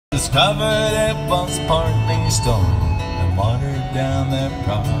discovered it was partly stone and watered down their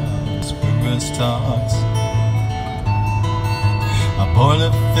prosperous talks. A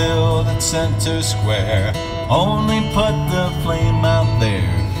boiler filled at center square only put the flame out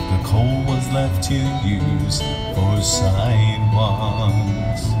there. The coal was left to use for sidewalks.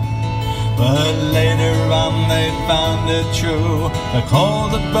 But later on they found it true, the coal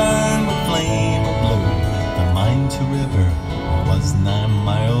that burned with flame of blue. The mine to river was 9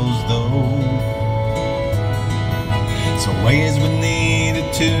 miles though. So ways were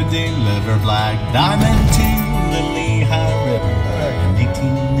needed to deliver black diamond to the Lehigh River. In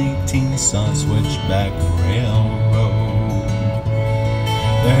 1818 saw Switchback Railroad.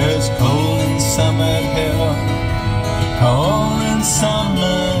 There's coal in Summit Hill, coal in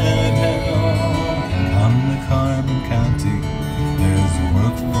Summit Hill. Come to Carbon County, there's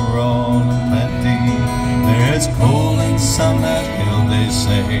work for all and plenty. There's coal in Summit Hill, they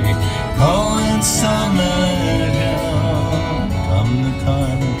say, coal in Summit Hill. Come to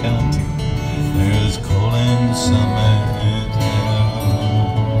Carbon County, there's coal in Summit Hill.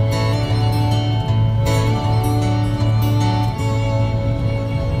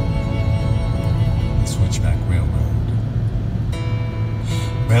 Switchback Railroad.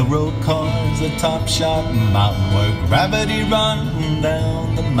 Railroad cars, the top shot mountain where gravity run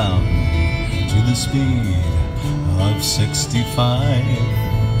down the mountain to the speed of 65.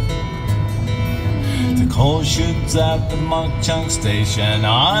 The coal chutes at the Mark Chunk station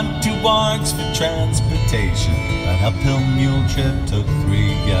on 2 barks for transportation. That uphill mule trip took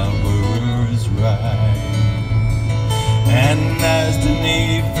 3 hours ride. And as the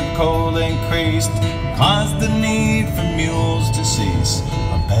need for coal increased, caused the need for mules to cease.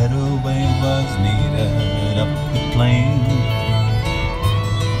 A better way was needed up the plain.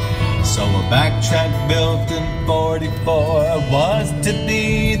 So a backtrack built in 44 was to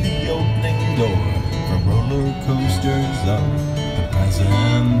be the opening door for roller coasters of the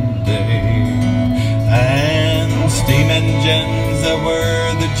present day. And steam engines that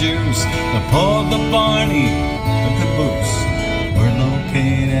were the juice that pulled the Barney, the caboose, were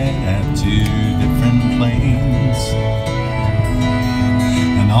located at 2 different planes.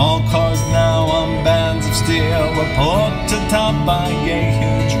 And all cars now on bands of steel were pulled to top by a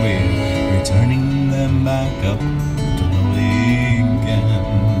huge wheel, returning them back up to Lowly again.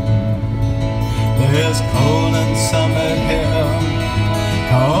 There's coal in Summit Hill,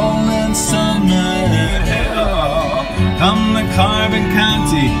 coal in Summit Hill. Come to Carbon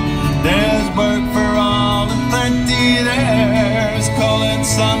County, there's work for all and plenty. There's coal in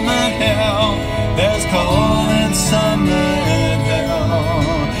Summit Hill, there's coal in Summit Hill.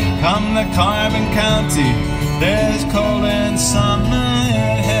 Come to Carbon County, there's coal in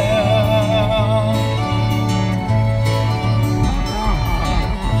Summit Hill.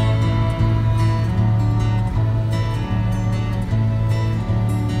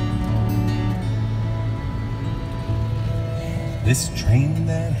 This train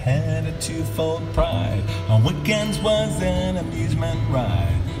that had a 2-fold pride, on weekends was an amusement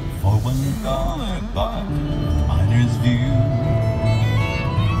ride. For one thought bought a miner's view.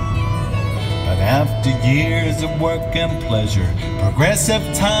 But after years of work and pleasure, progressive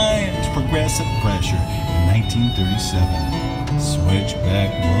times, progressive pressure, in 1937,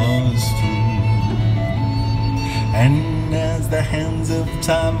 Switchback was through. And as the hands of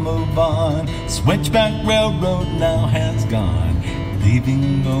time move on, Switchback Railroad now has gone,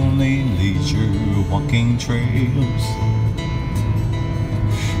 leaving only leisure walking trails.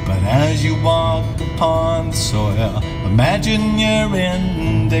 But as you walk upon the soil, imagine you're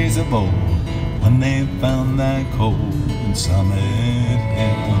in days of old, when they found that coal in Summit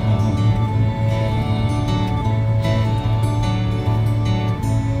Hill.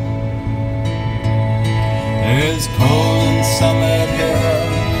 There's coal in Summit Hill,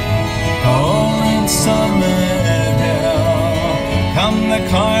 coal in Summit Hill. Come to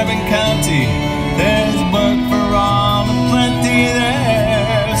Carbon County, there's work for all and plenty.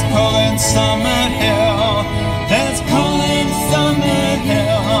 There's coal in Summit Hill, there's coal in Summit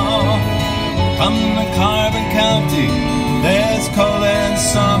Hill. Come to Carbon County, there's coal in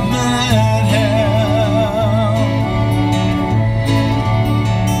Summit